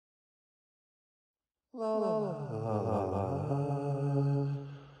La la la la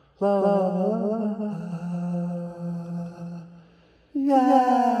la la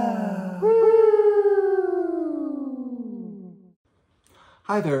yeah. Woo!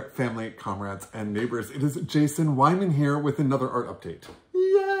 Hi there, family, comrades, and neighbors. It is Jason Wyman here with another art update.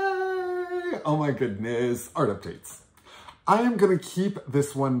 Yay! Oh my goodness, art updates. I am going to keep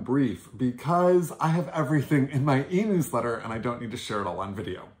this one brief because I have everything in my e-newsletter and I don't need to share it all on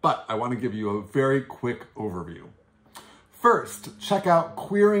video, but I want to give you a very quick overview. First, check out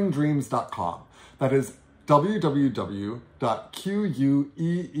queeringdreams.com. That is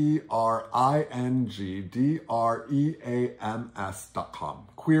www.queeringdreams.com.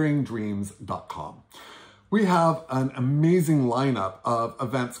 queeringdreams.com. We have an amazing lineup of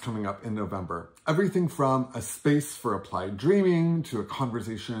events coming up in November. Everything from a space for applied dreaming, to a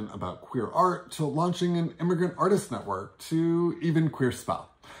conversation about queer art, to launching an immigrant artist network, to even Queer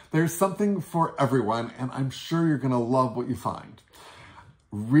Spell. There's something for everyone, and I'm sure you're gonna love what you find.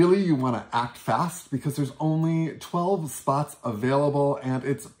 Really, you wanna act fast because there's only 12 spots available, and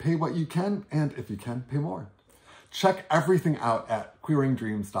it's pay what you can, and if you can, pay more. Check everything out at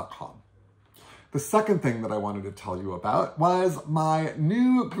queeringdreams.com. The second thing that I wanted to tell you about was my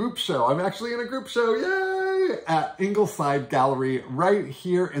new group show. I'm actually in a group show, yay! At Ingleside Gallery right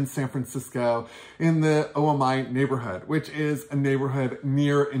here in San Francisco in the OMI neighborhood, which is a neighborhood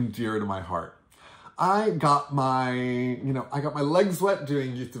near and dear to my heart. I got my legs wet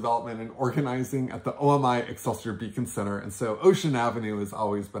doing youth development and organizing at the OMI Excelsior Beacon Center, and so Ocean Avenue has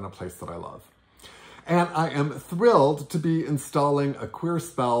always been a place that I love. And I am thrilled to be installing a Queer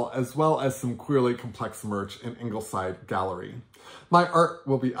Spell as well as some queerly complex merch in Ingleside Gallery. My art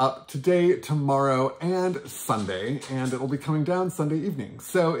will be up today, tomorrow, and Sunday, and it will be coming down Sunday evening.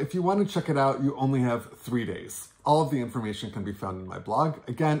 So if you want to check it out, you only have 3 days. All of the information can be found in my blog.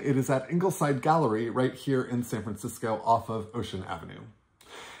 Again, it is at Ingleside Gallery right here in San Francisco off of Ocean Avenue.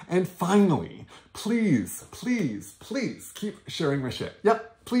 And finally, please, please, please keep sharing my shit.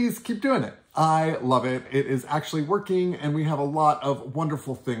 Yep, please keep doing it. I love it. It is actually working and we have a lot of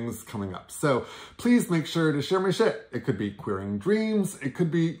wonderful things coming up. So please make sure to share my shit. It could be Queering Dreams. It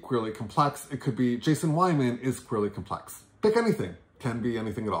could be Queerly Complex. It could be Jason Wyman is Queerly Complex. Pick anything. Can be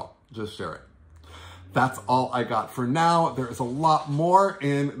anything at all. Just share it. That's all I got for now. There is a lot more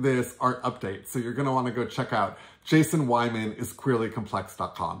in this art update. So you're going to want to go check out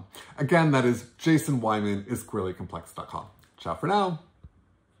jasonwymanisqueerlycomplex.com. Again, that is jasonwymanisqueerlycomplex.com. Ciao for now.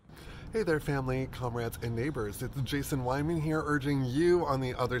 Hey there, family, comrades, and neighbors. It's Jason Wyman here, urging you on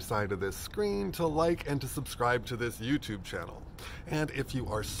the other side of this screen to like and to subscribe to this YouTube channel. And if you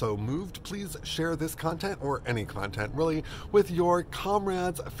are so moved, please share this content, or any content really, with your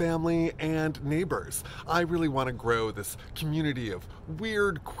comrades, family, and neighbors. I really want to grow this community of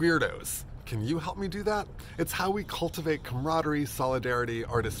weird queerdos. Can you help me do that? It's how we cultivate camaraderie, solidarity,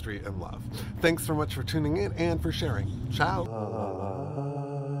 artistry, and love. Thanks so much for tuning in and for sharing. Ciao.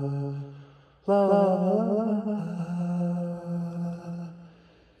 La la la la,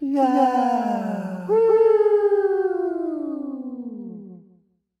 yeah.